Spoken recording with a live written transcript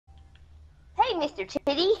Mr.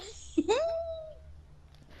 Titty.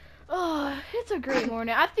 Oh, it's a great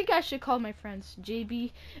morning. I think I should call my friends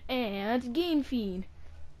JB and Game Fiend.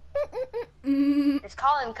 Let's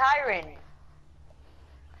call him Kyron.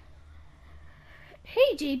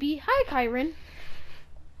 Hey JB, hi Kyron.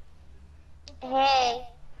 Hey.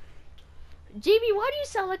 JB, why do you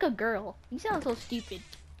sound like a girl? You sound so stupid.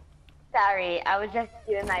 Sorry, I was just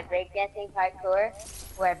doing my breakdancing parkour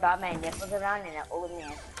where I brought my nipples around in an old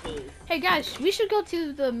man's cave. Hey guys, we should go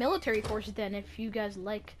to the military force then if you guys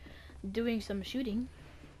like doing some shooting.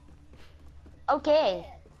 Okay.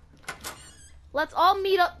 Let's all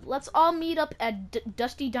meet up. Let's all meet up at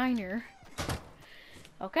Dusty Diner.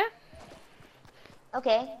 Okay?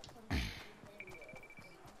 Okay.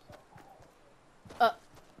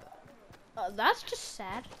 That's just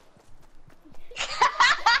sad.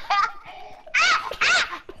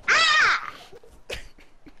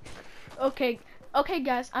 Okay,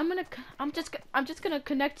 guys. I'm just gonna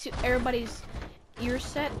connect to everybody's ear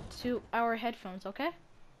set to our headphones. Okay.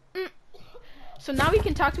 So now we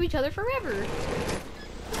can talk to each other forever. We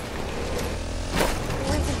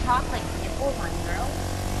can talk like nipples on girls.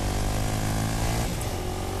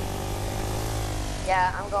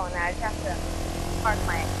 Yeah, I'm going there. I just have to park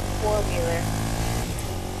my four-wheeler.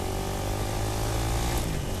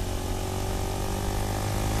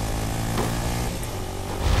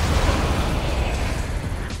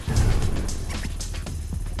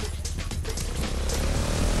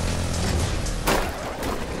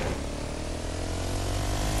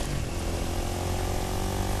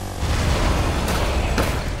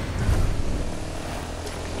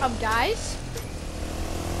 Guys,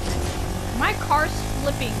 my car's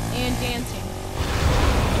flipping and dancing.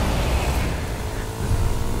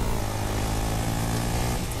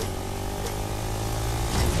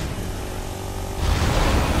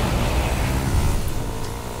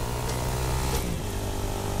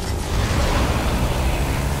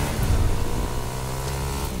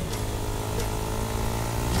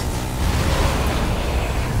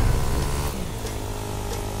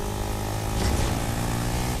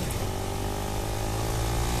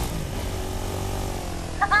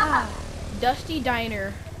 Dusty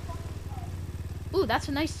Diner. Ooh, that's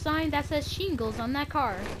a nice sign that says shingles on that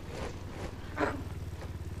car.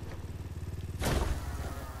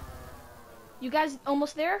 You guys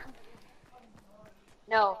almost there?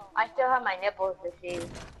 No, I still have my nipples to see.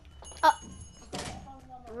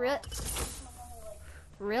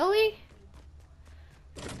 Really?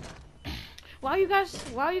 While you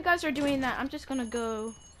guys are doing that, I'm just gonna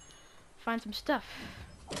go find some stuff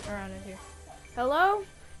around in here. Hello?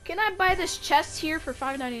 Can I buy this chest here for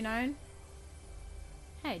 $5.99?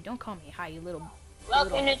 Hey, don't call me hi, you little.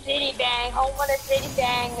 Welcome to City Bang, home of the City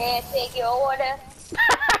Bang. May I take your order?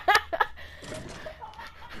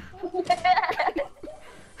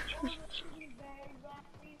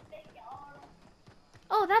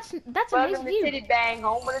 Oh, that's a nice Welcome to view. City Bang,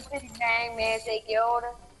 home of the City Bang. May I take your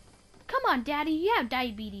order? Come on, Daddy, you have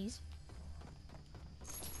diabetes.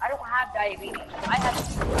 I don't have diabetes. I have.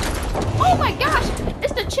 Oh my gosh!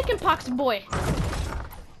 It's the chickenpox boy.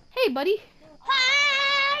 Hey, buddy.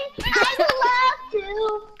 Hi! I would love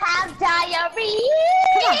to have diarrhea.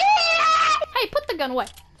 Come on. Hey, put the gun away.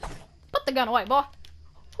 Put the gun away, boy.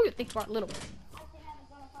 Who you think you are, little?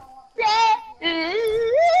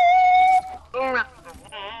 Come on.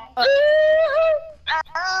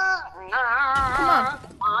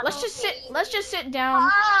 Let's just sit down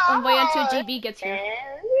and wait until GB gets here.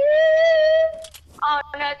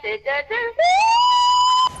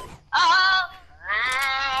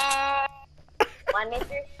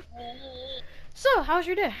 So, how's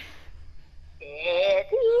your day?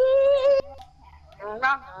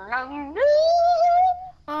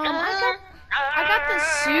 I got this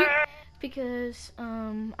suit because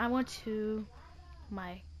I went to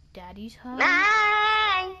my daddy's house.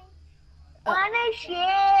 I wanna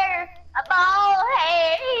share a ball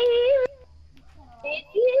head with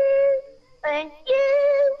you and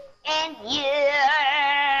you and you.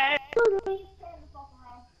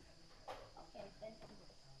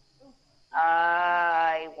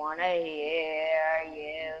 I wanna hear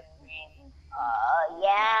you scream. Oh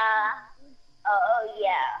yeah, oh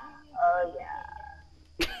yeah, oh yeah.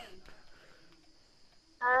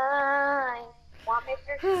 I want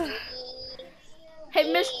Mr. Sweet.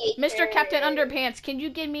 Hey, Mr. Captain Underpants, can you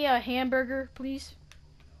give me a hamburger, please?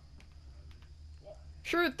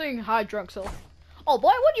 Sure thing, hi, drunk soul. Oh boy,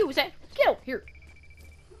 what you say? Get over here.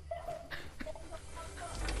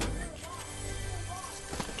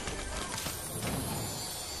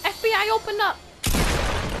 FBI, open up.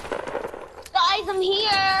 Guys, I'm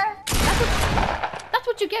here. That's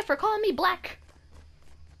what you get for calling me black.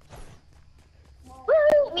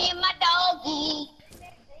 Me and my doggy.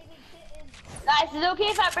 Guys, is it okay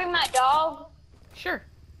if I bring my dog? Sure.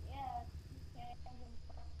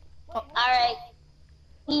 Oh. Alright.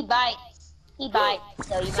 He bites. He bites,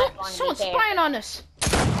 so you might want to be Someone's careful. spying on us.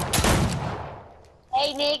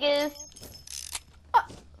 Hey, niggas.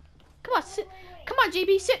 Come on, come on,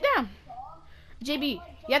 JB, sit down. JB,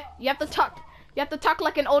 you have to talk. You have to talk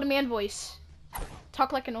like an old man voice.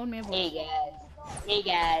 Talk like an old man voice. Hey guys. Hey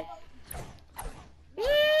guys.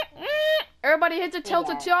 Everybody hits a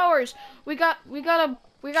Delta Towers. We got a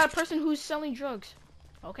person who's selling drugs.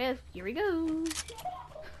 Okay, here we go.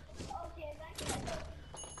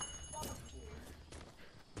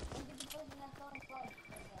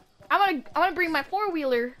 I'm gonna bring my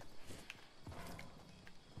 4-wheeler.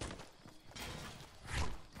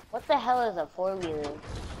 What the hell is a 4-wheeler?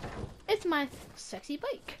 It's my sexy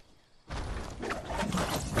bike.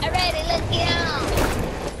 Alrighty, let's get on.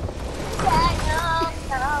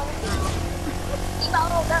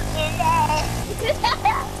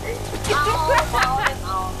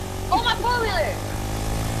 Oh, my 4-wheeler!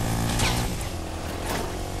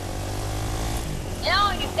 Get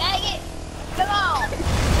on, you faggot! Come on!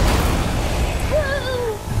 Woo!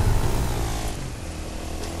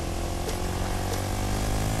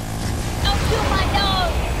 Don't shoot my dog!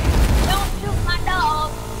 Don't shoot my dog!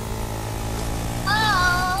 Oh!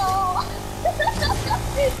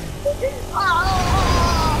 Oh!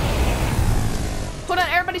 Hold on,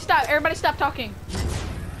 everybody stop. Everybody stop talking.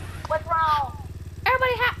 What's wrong?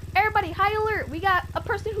 Everybody, high alert. We got a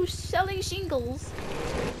person who's selling shingles.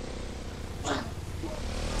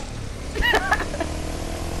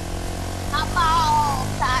 My ball!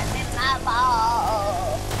 Tighten my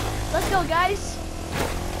ball! Let's go, guys.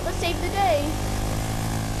 Let's save the day.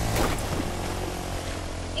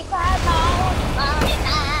 You cry ball, falling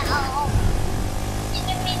out. In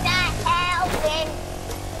the midnight house, and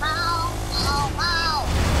mom.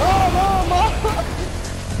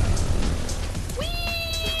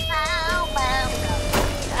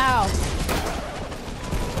 Ow.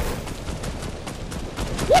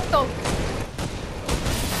 What the?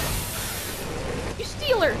 You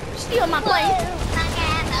stealer! You're stealing my plane!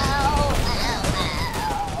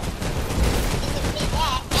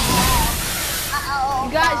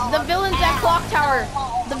 You guys, the villain's at Clock Tower.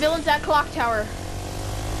 The villain's at Clock Tower.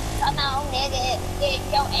 Come on, nigga, get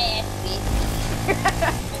your ass beat.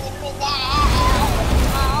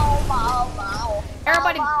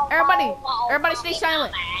 Everybody stay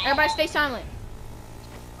silent. Everybody stay silent.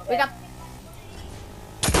 We got...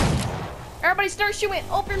 Everybody start shooting.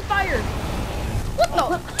 Open fire. What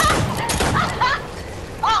the?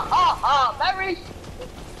 Very.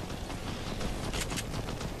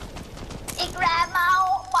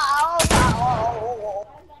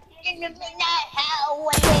 In the midnight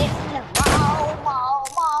hallway.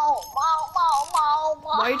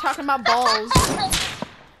 Why are you talking about balls?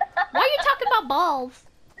 Why are you talking about balls?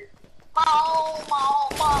 I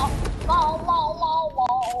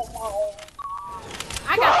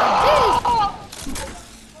got the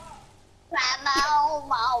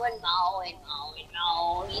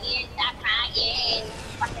He didn't stop crying.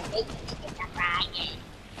 Fucking baby didn't stop crying.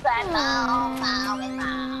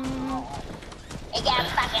 It got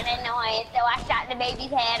fucking annoying, so I shot the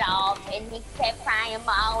baby's head off, and he kept crying,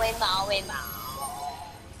 mowing.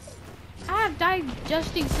 I have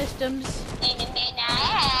digesting systems. In the midnight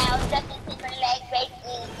house, Justin Timberlake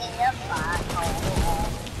breaking in the bottle.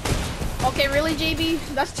 Okay, really, JB?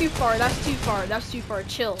 That's too far. That's too far. That's too far.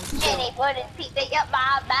 Chill. And he put his teeth up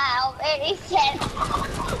my mouth, and he said,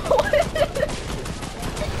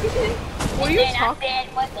 What are you talking? I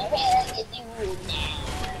said, what the hell you doing now?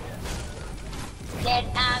 Said,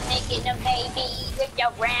 I'm making a baby with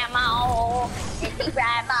your grandma. And she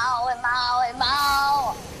cried, mow.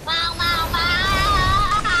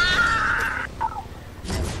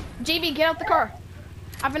 JB, get out the car.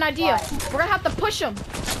 I have an idea. What? We're gonna have to push him.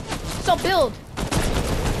 So build.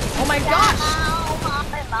 Oh my gosh.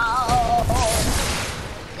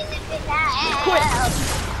 Quit.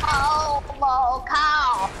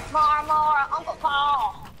 More, Uncle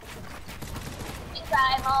Paul. You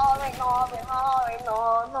cry more.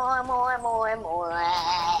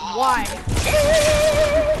 Why?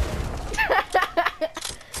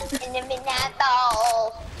 In the midnight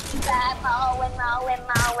ball. You cry more.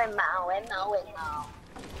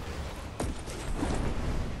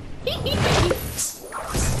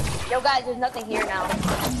 Yo guys, there's nothing here now.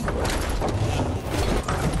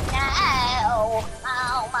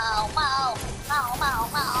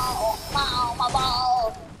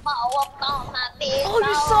 Oh,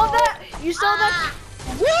 you saw that? You saw that?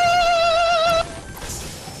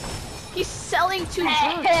 He's selling yelling too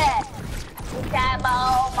drunk.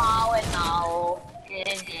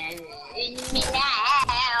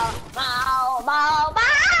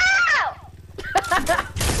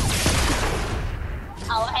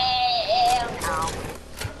 Oh hell no.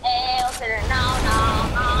 Hell to the no, no,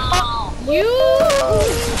 no. You!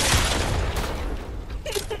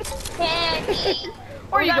 Candy.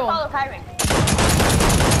 Where are you going? Follow Kyron.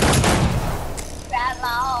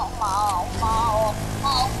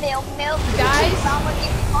 Milk. Guys?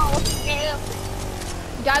 Milk.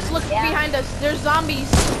 Guys, look behind us. There's zombies.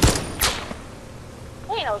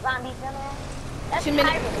 There ain't no zombies in there. That's 2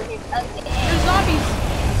 minutes. Kyron with his ugly There's ass. zombies.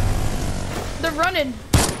 They're running.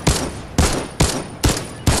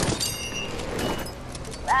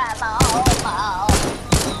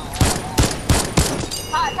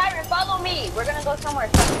 Kyron, follow me. We're gonna go somewhere.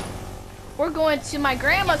 We're going to my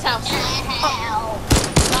grandma's house.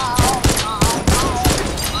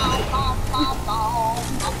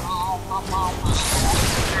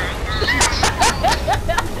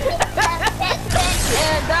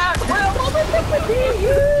 And that will motherfucker be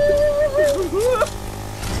you.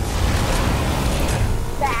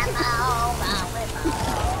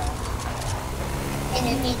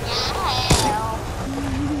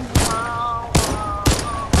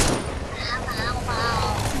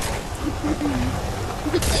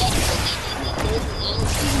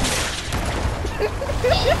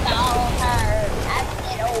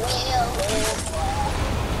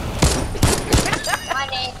 My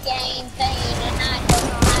name's Game Thing and I don't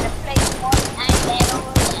know how to play Fortnite at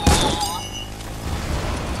all.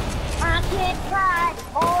 I can't try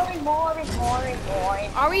more.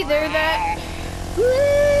 Are we there that?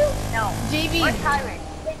 No. JB, Where's Kyron?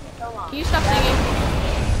 It's taking so long. can you stop singing?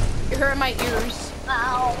 You're hurting my ears.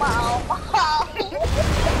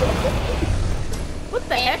 What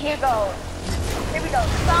the And heck? here goes. Here we go.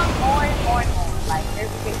 Some more and more. Like,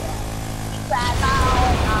 there's a big one.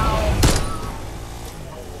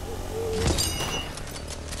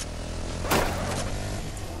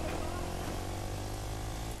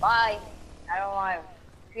 Bye. I don't want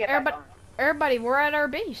to get back on. Everybody, we're at our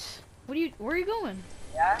base. Where are you going?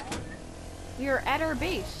 Yeah? We are at our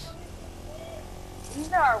base.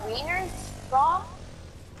 These are our wieners, strong.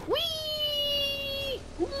 Whee!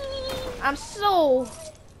 I'm so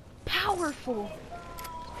powerful.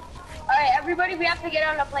 Alright, everybody, we have to get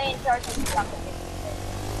on a plane and start some stuff.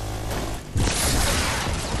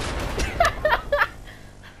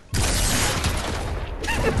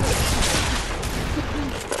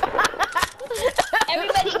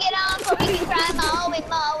 Everybody get on so we can try mow and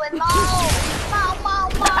mow and mow. Mow.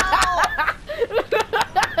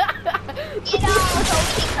 Get on so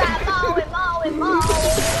we can try mow and mow and mow.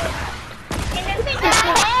 And then sing our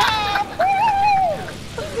head.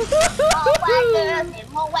 More white girls and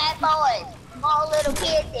more white boys. More little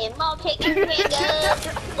kids and more chicken fingers.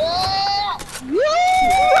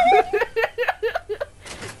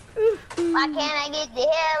 Why can't I get the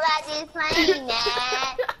hell out this plane now?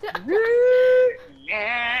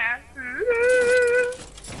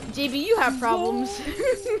 JB, you have problems.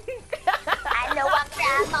 I know I'm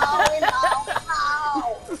trying mow,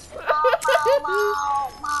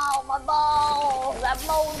 my balls. I'm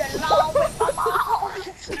mowing along with my balls.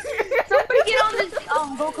 Somebody get on this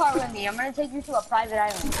go-kart with me. I'm gonna take you to a private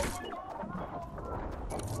island.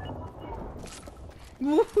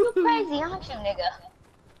 You crazy, aren't you, nigga?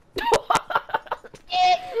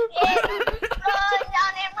 Run,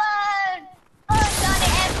 Johnny, run! Run, Johnny,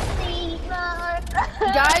 MC, run!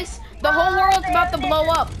 Guys, the whole world's about to blow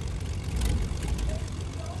up.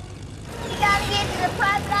 You gotta get to the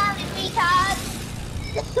private island, retard!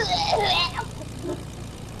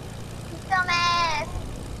 Dumbass!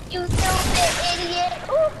 You stupid idiot!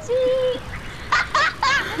 Oopsie!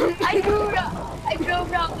 I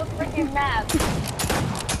drove off the freaking map.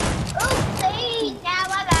 Oopsie! Now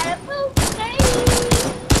I got a oopsie!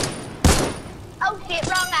 Oh shit,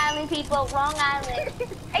 wrong island, people, wrong island.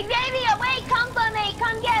 Xavier, wait, come for me,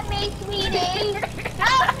 come get me, sweetie.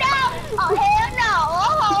 Oh no! Oh hell no!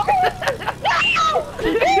 Oh no!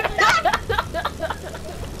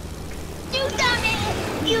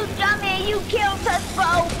 You dummy, you killed us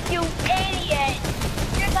both, you idiot.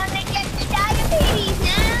 You're gonna get the diabetes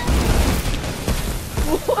now.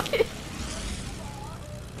 What?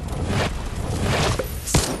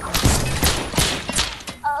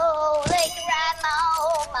 Oh, they can ride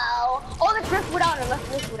mow. Oh, let's drift without it. Let's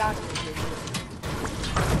drift without it.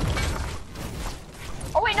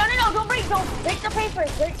 Oh wait, no, don't break the paper.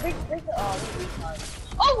 Break the.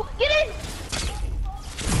 Oh, get in.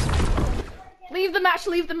 Leave the match.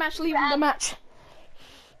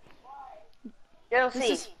 You'll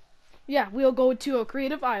see. Yeah, we'll go to a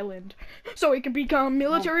creative island so we can become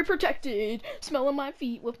military protected, smelling my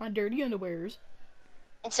feet with my dirty underwears.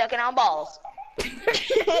 And sucking on balls.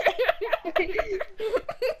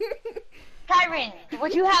 Kyron,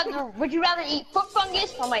 would you rather eat foot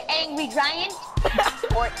fungus from an angry giant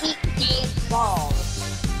or eat Dave's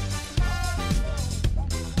balls?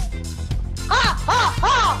 Ha ha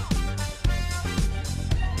ha!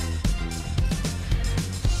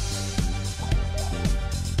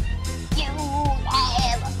 You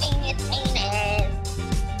have a penis.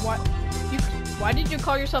 What? Why did you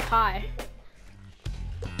call yourself high?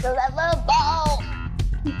 Cause I love balls.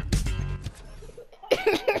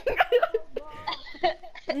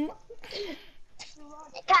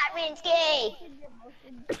 Kyron's gay.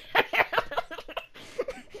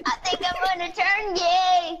 I think I'm gonna turn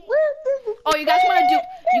gay. Oh, you guys want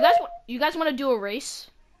to do a race?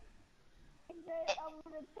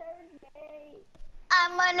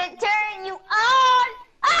 I'm gonna turn you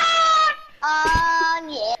on,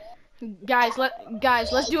 yeah. Guys,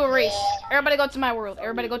 let's do a race. Everybody go to my world.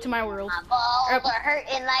 Everybody go to my world. My balls are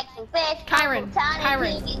hurting like some fish. Kyron.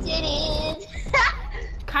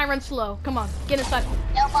 Kyron, slow. Come on, get inside.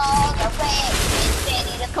 Your balls are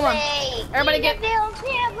wet. Come on. Everybody get.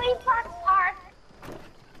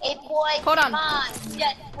 Hey boy, Hold on. come on,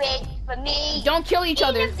 just wait for me. Don't kill each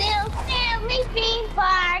other. Family theme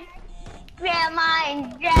park. Grandma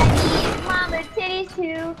and Daddy, Mama titties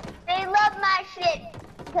too. They love my shit.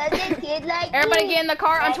 Cause they kid like Everybody me. get in the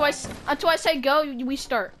car until I say go. We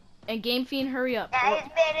start. And Game Fiend, hurry up. Now it's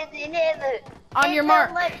better than ever. On your mark.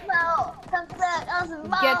 Come suck on some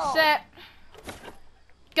balls. Get set.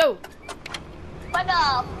 Go. Fuck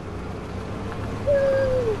off.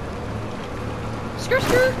 Woo. Skirt,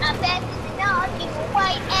 skirt. I'm faster than all you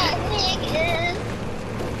white ass niggas.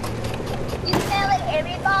 You smell it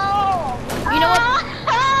every ball. You know what?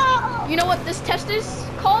 Oh. You know what this test is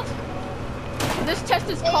called? This test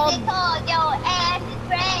is called. Your ass is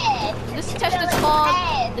red. This test is called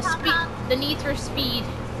the speed. The need for speed.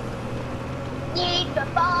 Need for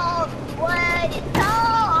balls. What it's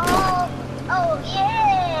called? Oh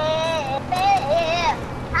yeah.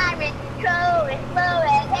 I'm in control. It's slow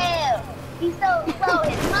as hell. He's so slow.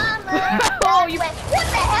 His mama. Oh, you. What the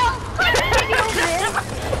hell?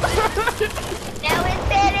 Now it's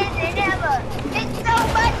better than ever. It's so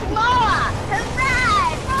much more.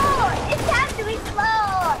 Surprise! Oh, it's time to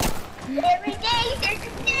explore. Every day there's a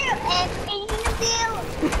deal and eating a bill.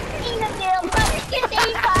 Eating a bill, but it's your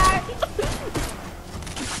theme park. Now it's better than ever. It's so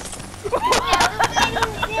much more. Surprise!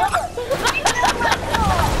 Oh, it's time to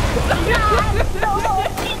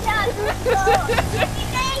explore.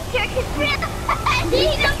 Every day there's a deal and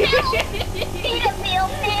eating a bill. Eat a bill,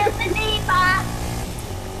 the theme park.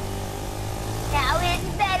 Now it's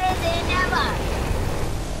better than ever.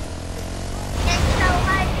 It's so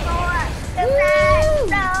much more. The ride,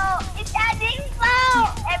 so it's happening slow.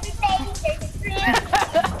 Every day there's a trip.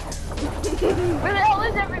 Where the hell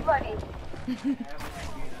is everybody?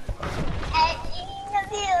 And eating a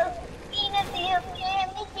bill,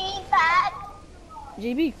 family theme park.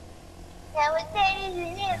 JB. Now it's better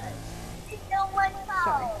than ever. It's so much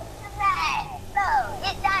more. The ride, slow.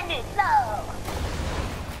 It's under slow.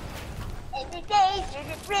 Every day there's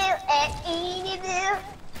a thrill and Ediville.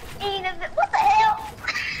 What the hell?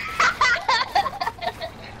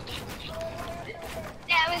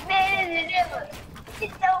 Now it's better than ever.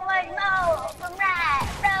 It's so much more from right,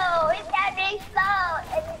 bro. It's happening slow.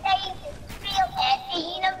 Every day there's a thrill and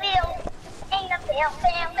Ediville. Ediville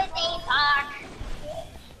family theme park.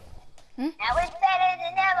 Now it's better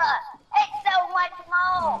than ever. It's so much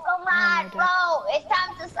more. Come on, bro. It's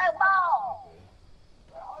time to suck ball.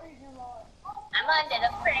 I'm under the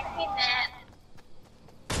freaking map.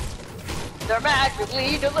 They're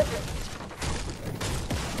magically delicious.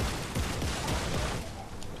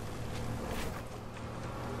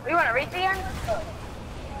 You want to race again?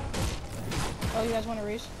 Oh, you guys want to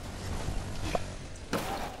race?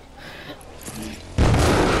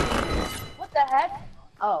 What the heck?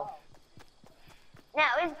 Oh. Now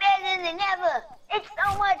it's better than ever. It's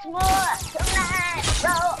so much more. Come on,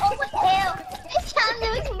 bro. Oh, what the hell? It's time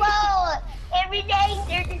to explore. Every day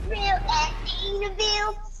there's a thrill at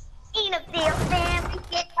Ediville. Ediville family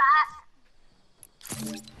get pop.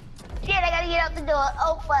 Shit, I gotta get out the door.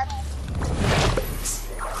 Oh, fuck.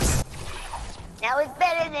 Now it's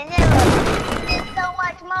better than ever. There's so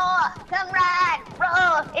much more. Come ride,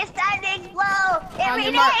 bro. It's time to explode.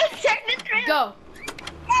 Every day there's a thrill. Go.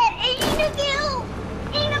 At Ediville.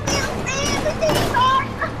 Ediville family park.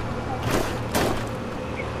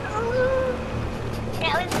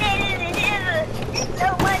 Now it's better than ever. There's so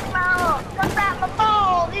much more. Come back my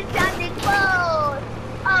balls. It's time to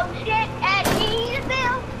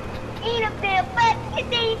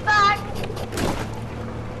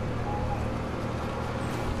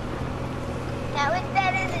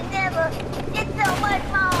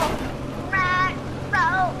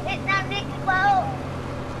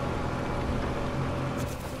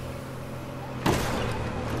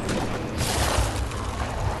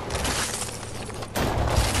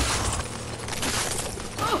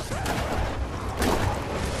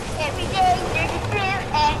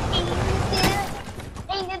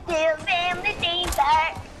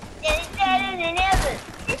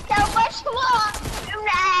Come on!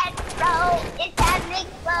 Tonight, roll, it's time to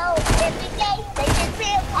explode. Every day, they just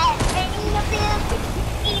real fast. And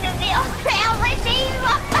Eaterville, sounds like theme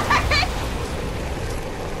park.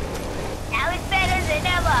 Now it's better than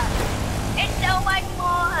ever. It's so much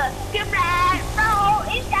more. Tonight, roll,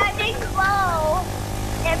 it's time to explode.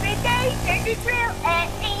 Every day, there's a thrill at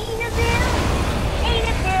Eaterville.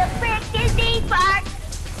 Eaterville, freaking theme park.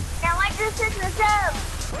 Now I just set this up.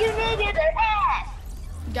 You niggas are ass.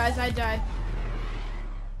 Guys, I died.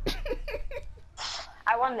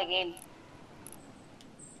 I won the game.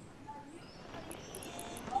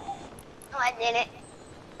 No, I didn't.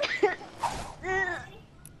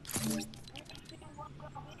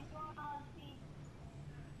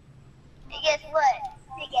 Hey, guess what?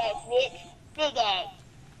 Big ass, bitch. Big ass.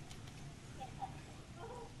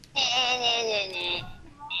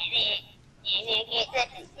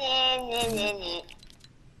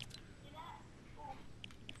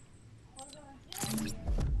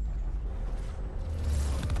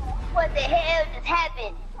 What the hell just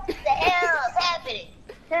happened? What the hell is happening?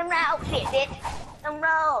 Turn around, shit, bitch. Come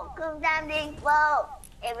roll, come down, ding, flow.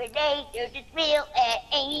 Every day there's a thrill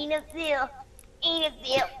at Ainaville.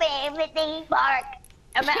 Ainaville Family Theme Park.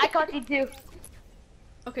 I caught you too.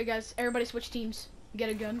 Okay, guys, everybody switch teams. Get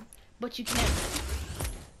a gun, but you can't.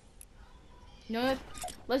 You know what?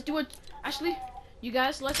 Let's do it. Actually, you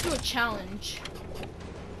guys, let's do a challenge.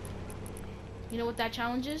 You know what that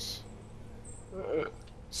challenge is?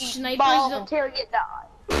 Snipers Balls until you die.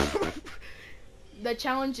 The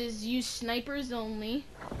challenge is use snipers only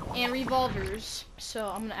and revolvers. So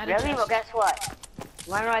I'm gonna add a Really? chest. Well, guess what?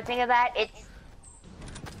 You wanna know what I think of that? It's...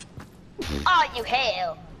 Oh, you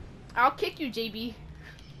hell. I'll kick you, JB.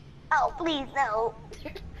 Oh, please, no.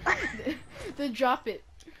 Then drop it.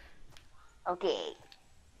 Okay.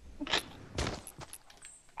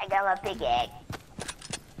 I got my pickaxe.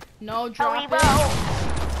 No, drop Holy it. bow.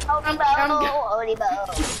 Holy bow. Holy bow.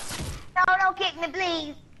 No, don't kick me,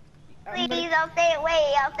 please. Please, I'll stay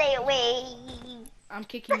away. I'll stay away. I'm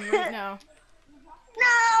kicking you right now.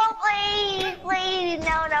 No, please, please.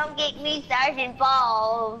 No, don't kick me, Sergeant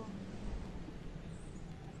Balls.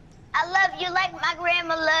 I love you like my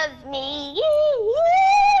grandma loves me.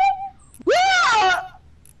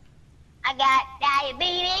 I got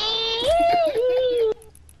diabetes.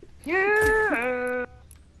 Yeah.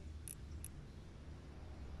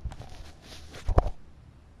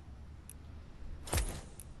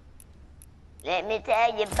 Let me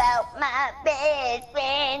tell you about my best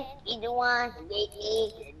friend. He's the one who gave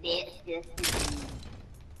me the best.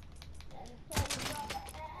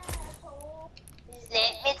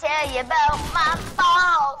 Let me tell you about my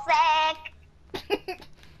ball sack.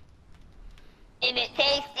 And it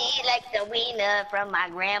tasty like the wiener from my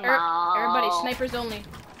grandma. Everybody, snipers only.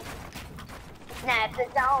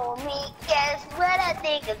 Snipers on me, guess what I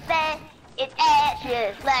think of that? It's ass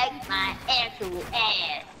just like my actual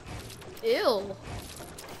ass. Ew.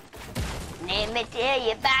 Let me tell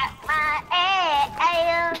you about my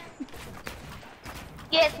ass.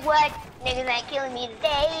 Guess what? Niggas ain't killing me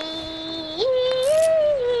today.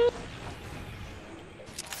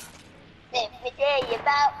 Let me tell you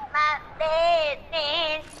about my best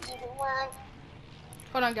friend. He's the one.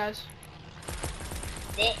 Hold on, guys.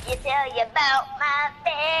 Let me tell you about my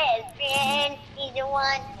best friend. He's the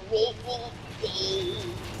one who made me today.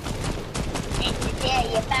 Let me tell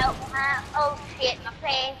you about my, oh shit, my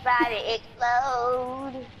plane's about to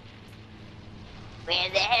explode. Where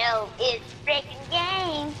the hell is freaking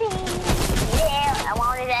game team? Yeah, I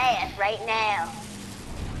want his ass right now.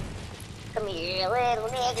 Come here, little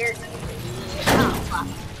nigger. Oh, fuck.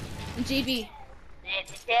 GB. Let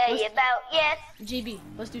me tell you about, yes. GB,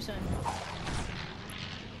 let's do something.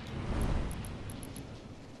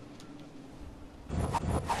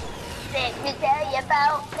 Let me tell you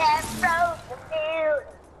about that frozen field.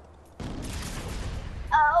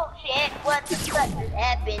 Oh shit, what the fuck has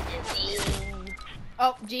happened to me?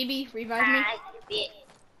 Oh, GB, revive me.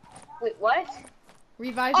 Wait, what?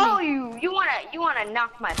 Revive Oh, me. you wanna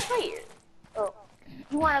knock my player? Oh,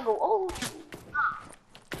 you wanna go? Oh,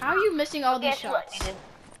 How are you missing all these guess what, shots?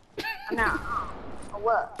 nigga? No. Oh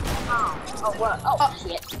what? Oh what? Oh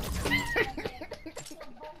shit.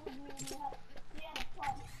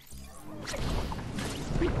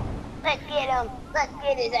 Let's get him. Let's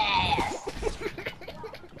get his ass.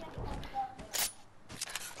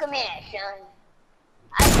 Come here, son.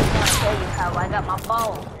 I just want to show you how I got my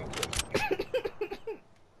balls.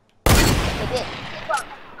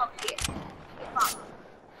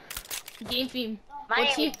 Game theme. My What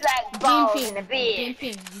name team? is Black Game Balls theme. in the beard. Game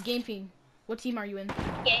theme. Game theme. What team are you in?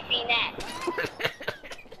 Can't be that.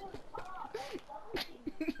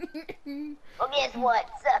 Well, guess what?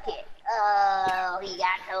 Suck it. Oh, he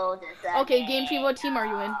got told to suck Okay, it. Game Tree, what team are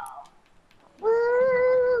you in? Woo,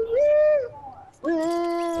 woo,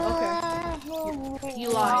 woo. Okay. You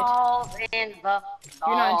lied. Balls in the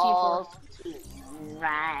You're not in Team 4. balls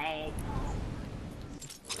tonight.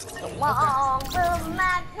 Along with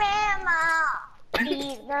my grandma.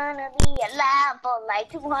 She's gonna be alive for like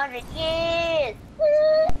 200 years.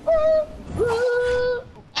 Woo, woo, woo.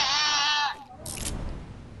 Ah.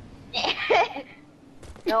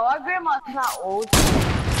 No, our grandma's not old.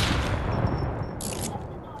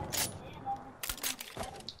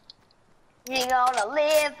 She's gonna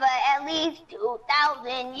live for at least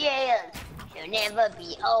 2,000 years. She'll never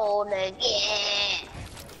be old again.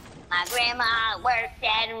 My grandma worked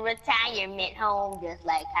at a retirement home just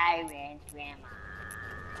like Kyron's grandma.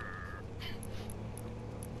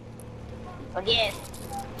 Well, guess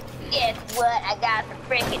what? I got some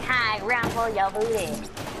freaking high ground for your booty.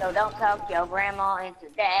 So don't talk your grandma into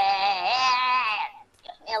that.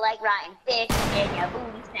 You smell like rotten fish, and your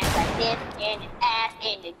booty smells like this, and his ass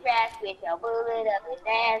in the grass with your bullet up his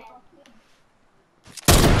ass.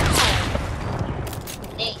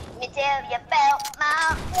 Let me tell you about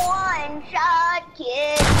my one-shot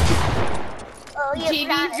kid. Oh,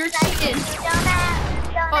 JB, you're cheating.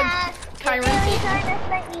 Kyron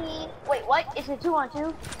cheating. Wait, what? It's a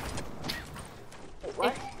 2-on-2? Wait,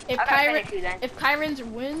 what? If Kyron's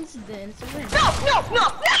wins, then it's a win. No!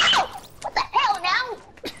 What the hell now?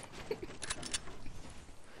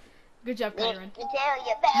 Good job, Kyron. Let me tell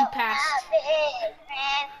you about You passed. my best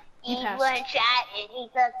friend. You He's passed. one shot and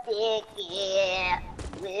he's a sick, yeah.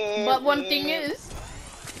 But one thing is,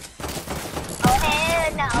 Oh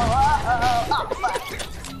hell no, oh fuck.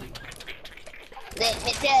 Let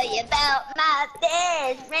me tell you about my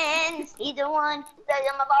best friend. He's the one who stuck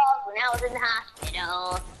on my balls when I was in the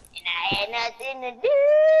hospital. And I had nothing to do.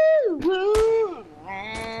 Woo.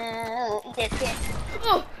 Eat this shit.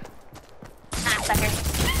 oh, Ah, sucker.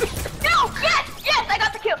 No! Yes! I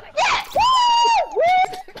got the kill! Yes! Woo!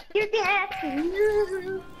 You're dead!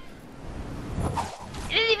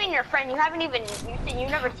 It isn't even your friend. You haven't even,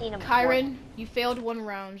 you've never seen him before. Kyron, you failed one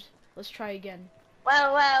round. Let's try again.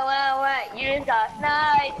 Well, you just got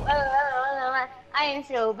sniped. I am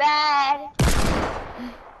so bad.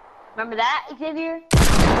 Remember that, Xavier?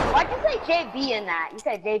 Why'd you say JB in that? You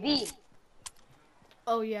said JB.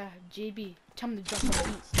 Oh yeah, JB. Tell him to jump on the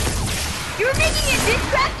beats. You were making a diss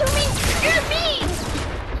track to me? You're mean!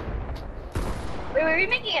 Wait, were you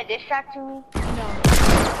making a diss track to me? No.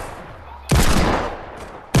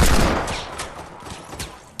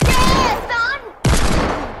 Yeah, son!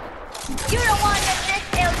 You don't want to diss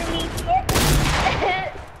tell to me, shit.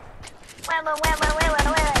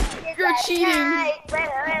 You're cheating. You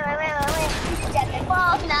got the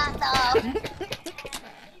balls knocked off.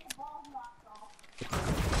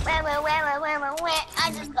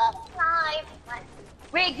 I just got sniped.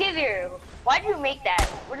 Wait, Xavier, why'd you make that?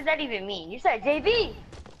 What does that even mean? You said JB.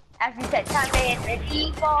 After you said time to hit the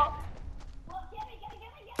default.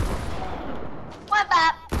 One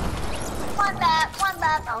bap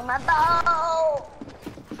on my ball.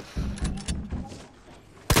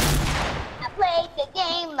 I played the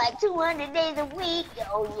game like 200 days a week.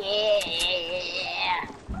 Oh yeah.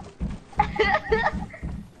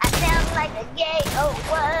 I sound like a gay. Oh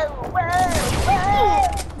whoa.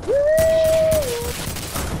 Woo.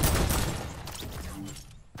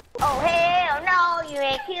 Oh hell no, you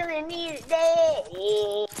ain't killing me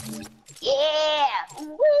today. Yeah.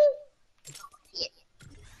 Woo. Yeah.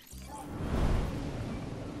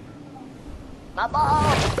 My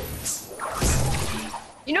ball.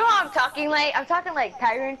 You know how I'm talking like? I'm talking like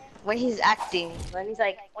Kyron when he's acting. When he's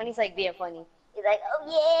like being funny. He's like,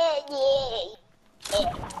 oh yeah.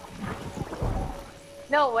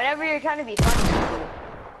 No, whenever you're trying to be funny,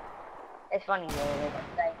 it's funny. It's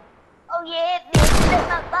like, oh yeah, bitch, that's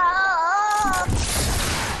my ball.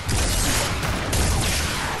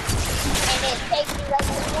 And it takes me like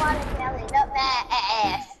the watermelon up my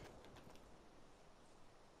ass.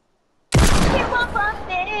 Get one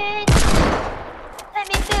pumping. Let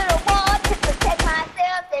me through the wall to protect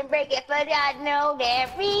myself and break it for God no damn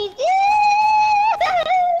reason.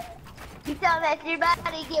 You tell that your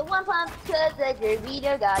body get one pump cause of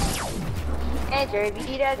Jervita God. And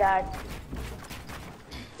Jervita God.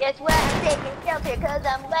 Guess what? I'm taking shelter cause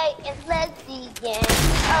I'm white and lesbian.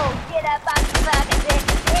 Oh shit, I box the fuck and then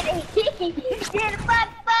get a fuck,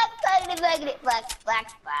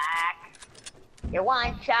 You're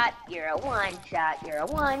one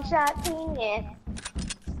shot penis.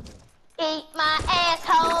 Eat my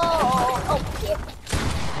asshole. Oh shit.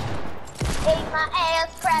 ate my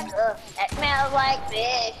ass cracker that smells like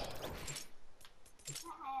fish.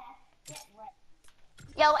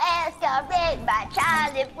 Your ass got raped by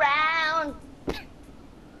Charlie Brown.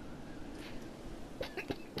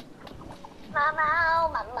 Mama,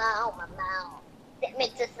 mama, mama, send me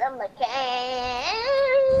to summer camp.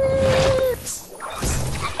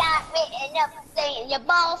 I got written up saying your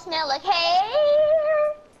balls smell like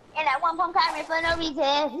hair. And I one pump Kyrie for no reason.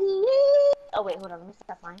 Oh wait, hold on, let me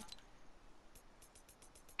stop mine.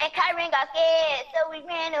 And Kyrie got scared, so we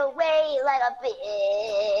ran away like a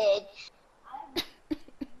bitch.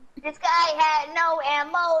 This guy had no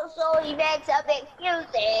ammo, so he makes up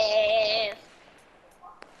excuses.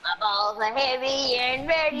 My balls are heavy and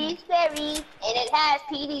very scary, and it has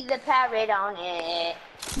Petey the parrot on it.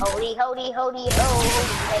 Holy, holy, holy, oh,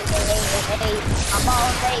 hey, hey, hey, hey, hey. My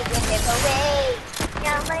balls, they can get away.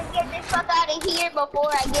 Now I'm gonna get this fuck out of here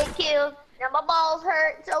before I get killed. Now my balls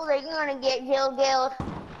hurt, so they're gonna get killed. Now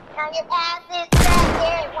your ass is back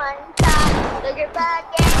there at one shot, so you're back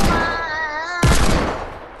at one.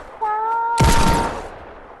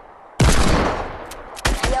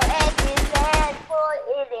 Now your ass is bad for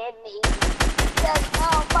hitting me. Just no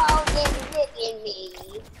balls in hitting me.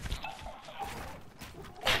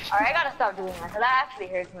 Alright, I gotta stop doing that, because that actually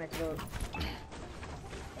hurts my throat.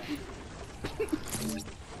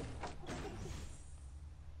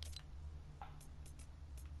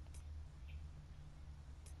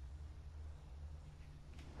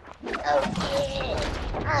 Oh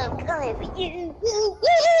yeah, I'm coming for you.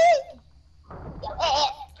 Your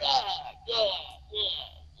ass bad, yeah,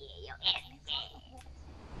 your ass bad.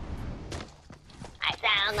 I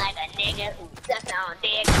sound like a nigga who sucks on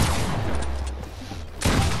dick.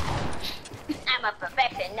 I'm a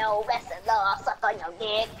professional wrestler, I'll suck on your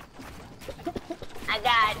dick. I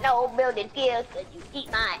got no building skills, cause you eat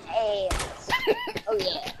my ass. Oh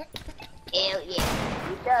yeah. Hell yeah.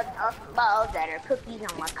 You shoved off some balls that are cookies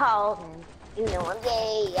on my calls, and you know I'm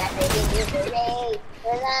gay. I said it is a ray,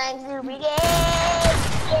 cause I'm super gay.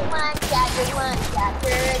 Get one shot,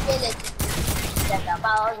 good. Shut the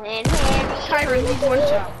balls in Harry. Kyron, he's one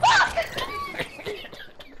shot. Fuck!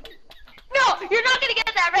 No, you're not gonna get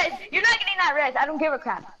that res. You're not getting that res. I don't give a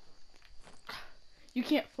crap. You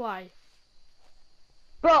can't fly.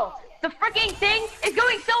 Bro, the freaking thing is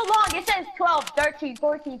going so long. It says 12, 13,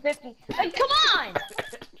 14, 15. Like, come on!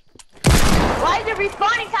 Why is the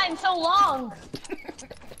respawning time so long?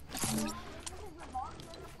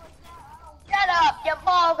 Shut up, your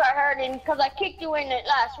balls are hurting because I kicked you in it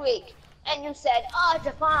last week. And you said, oh,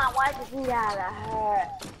 Javon, why did you gotta hurt?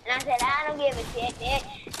 And I said, I don't give a shit, bitch.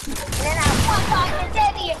 And then I walked off and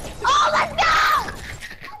said to you, oh, let's go!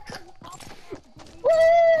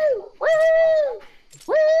 Woo! Woo!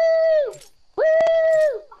 Woo! Woo!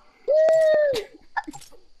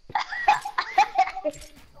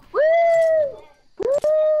 Woo! Woo!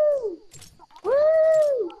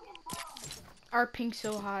 Woo! Our ping's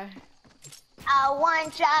so high. I'll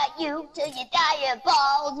one-shot you till you die your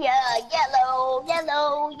balls, yeah, yellow,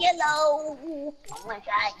 yellow, yellow. I'll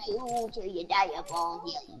one-shot you till you die your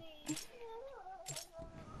balls, yellow.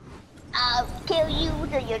 I'll kill you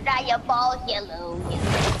till you die your balls, yellow,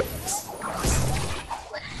 yellow.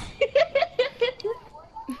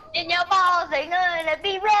 And your balls are gonna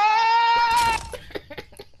be red.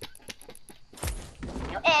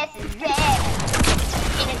 Your ass is red.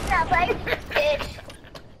 And it's not like bitch.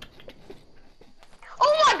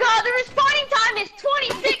 Oh my god, the respawning time is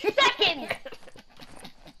 26 seconds!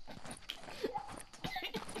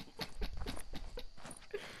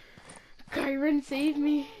 Kyron, save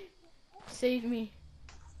me. Save me.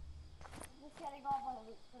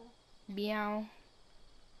 Meow.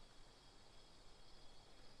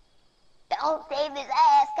 Don't save his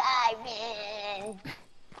ass, Kyron.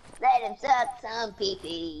 Let him suck some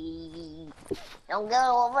pee-pee. Don't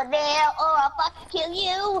go over there or I'll fucking kill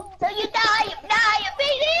you. So you die,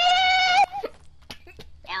 pee-pee!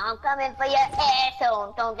 Now I'm coming for your ass,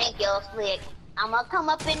 so don't think you're slick. I'ma come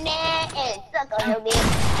up in there and suck on your dick.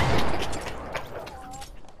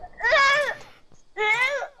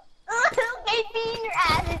 Baby, your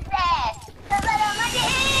ass is fast. So let on my dick.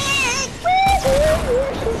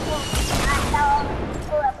 I know,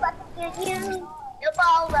 or I'll fucking kill you. Your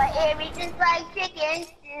balls are hairy just like chicken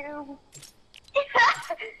stew.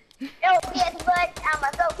 Oh yes, but I'ma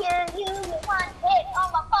go kill you with one hit on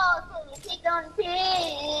my balls till you kick on the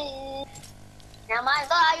pin. Now my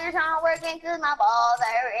pliers aren't working cause my balls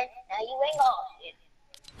are hurting. Now you ain't all shit.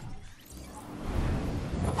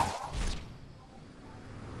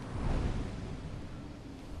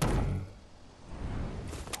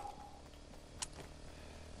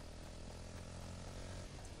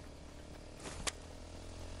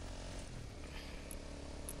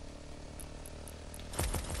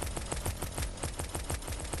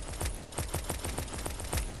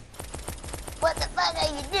 What the fuck are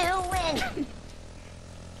you doing?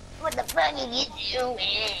 What the fuck are you doing?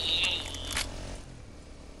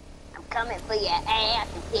 I'm coming for your ass,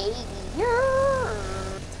 baby.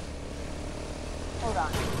 Hold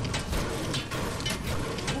on.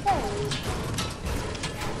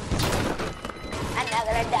 I'm not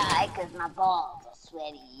gonna die because my balls are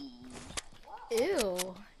sweaty.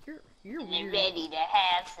 Ew. You're I'm weird. ready to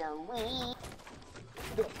have some weed.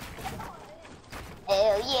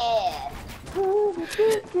 Hell yeah.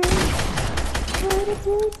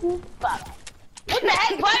 Fuck. What the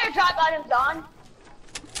heck? Fire truck on him, Don.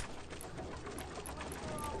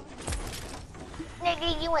 Nigga,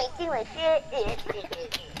 you ain't doing shit.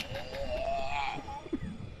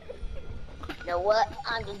 You know what?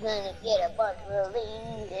 I'm just gonna get a bunch of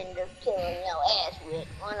these and just killing your ass with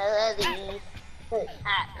one of these. Cause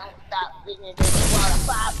I don't stop listening to the water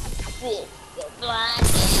pop. Bitch, you're blind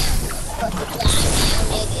now. Fucking blind now,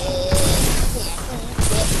 nigga. Can't see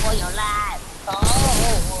shit for your life. Oh,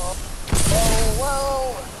 whoa,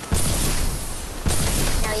 whoa.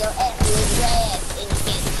 Now your ass is red and you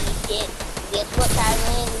can't see shit. Guess what kind of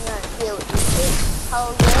man you're gonna kill with this shit?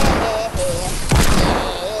 Oh yeah.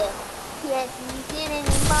 Can't see shit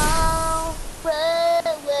anymore. Whoa,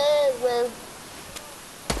 whoa, whoa.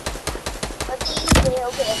 But these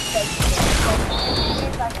little bits take me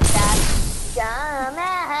fucking stop.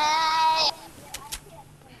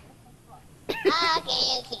 I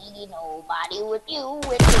can't see nobody with you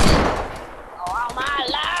with me. All my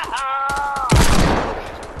life.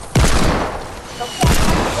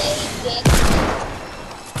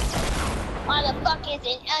 Motherfuckers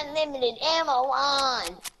and unlimited ammo on.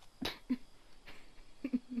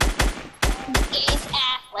 Game's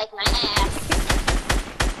ass like my ass.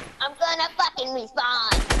 I'm gonna fucking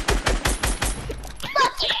respawn.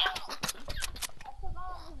 Fuck you.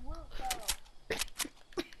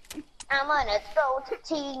 I'm gonna go to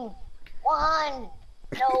team 1.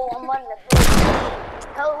 No, I'm on the blue.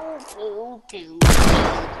 Go 2, 2, 3.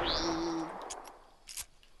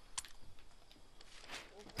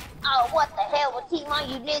 Oh, what the hell? What team are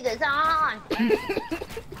you niggas on?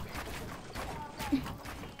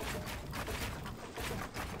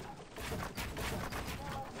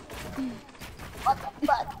 What the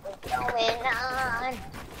fuck is going on?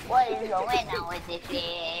 What is going on with this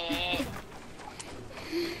shit?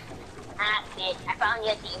 Ah, bitch, I found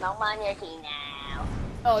your team. I'm on your team now.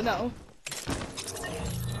 Oh no.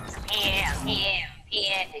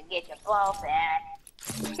 Here to get your ball back.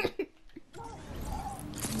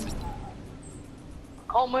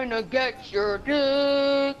 Coming to get your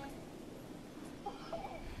dick.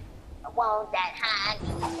 I want that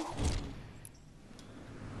honey.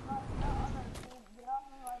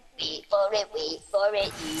 Wait for it,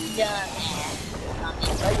 you dumbass.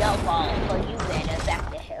 Coming for your balls, so you better back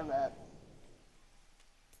the hell up.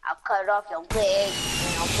 I'll cut off your leg,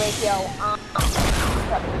 and I'll break your arm.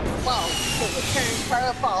 Whoa, till it turns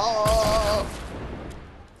purple.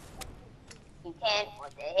 You can't,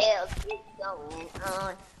 what the hell is going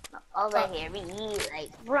on? Over here,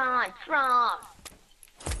 like Trump.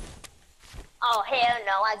 Oh hell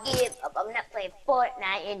no, I give up. I'm not playing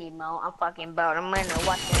Fortnite anymore. I'm fucking bored. I'm gonna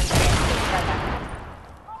watch them.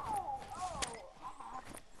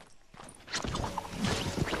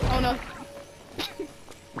 Oh no.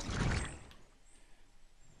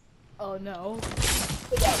 Oh no.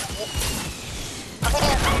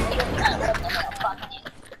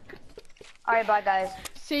 Alright, bye guys.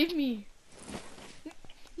 Save me.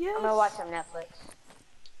 Yes. I'm gonna watch some Netflix.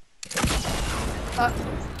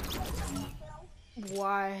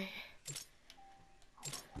 Why?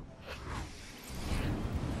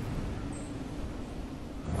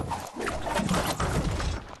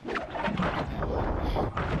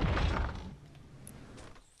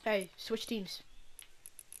 Hey, switch teams.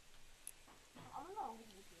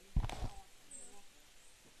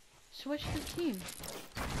 Switch the team.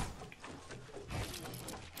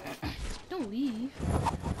 Don't leave.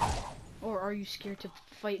 Or are you scared to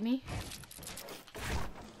fight me?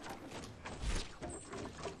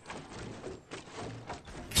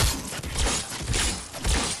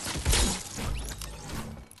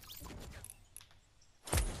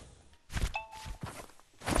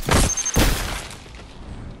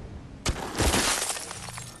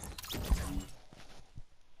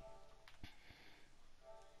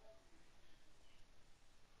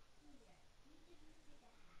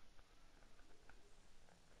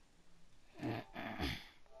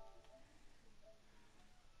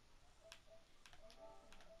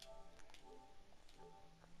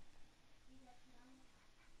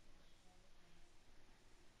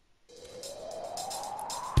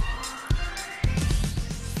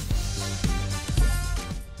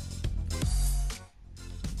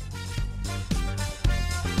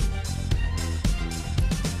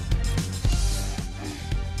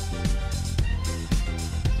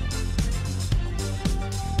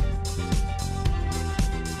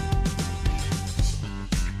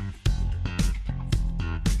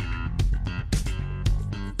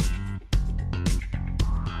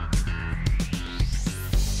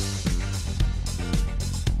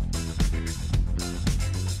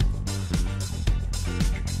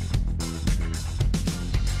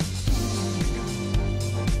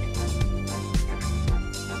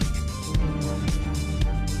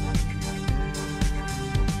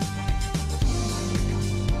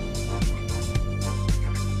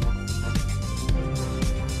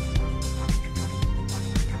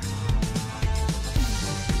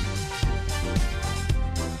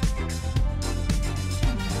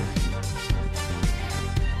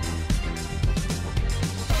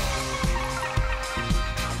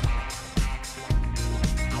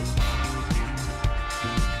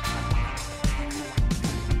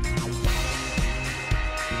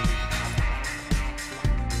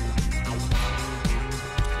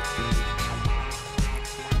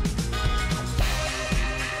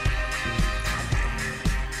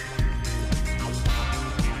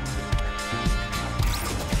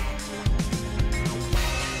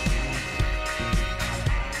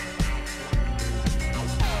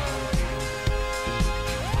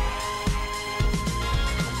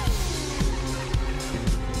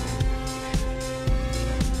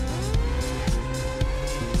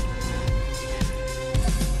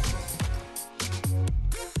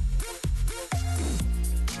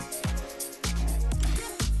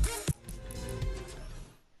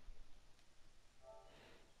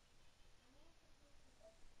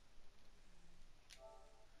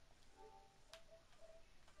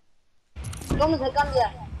 ¿Cómo se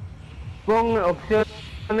cambia? Pon opciones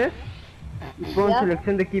y pon ¿Ya?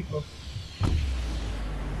 selección de equipo.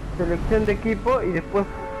 Selección de equipo y después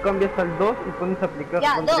cambias al 2 y pones aplicar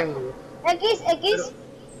Ya, con 2. triángulo. X, X.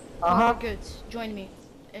 Oh, Ajá, we're good. Join me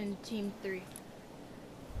in team 3.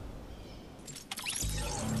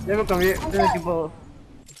 ya me cambié en el equipo 2.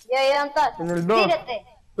 Ya, ¿dónde estás? En el 2, Tírate.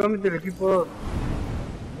 cámbiate el equipo 2.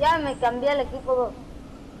 Ya me cambié al equipo 2.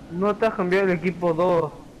 No te has cambiado el equipo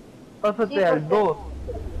 2. Pásate Sí, al porque... 2.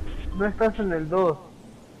 No estás en el 2.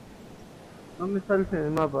 No me sales en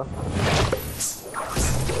el mapa.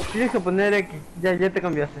 Tienes que poner X. Ya te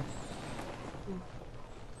cambiaste.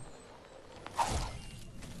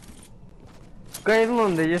 Cae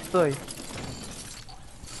donde yo estoy.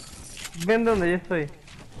 Ven donde yo estoy.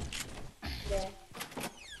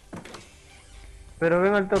 Pero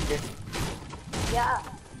ven al toque. Ya.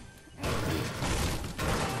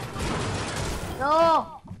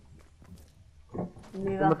 No.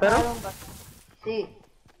 Me ¿Te mataron? Sí.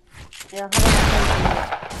 Me bajaron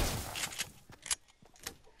bastante.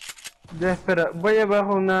 Ya espera, voy a bajar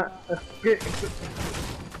una...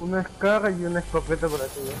 Una escarra y una escopeta para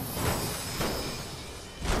ti.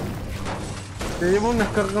 Te llevo una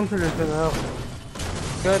escarra con seleccionador.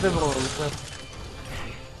 Quédate por avanzar.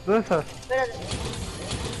 ¿Dónde estás? Espérate.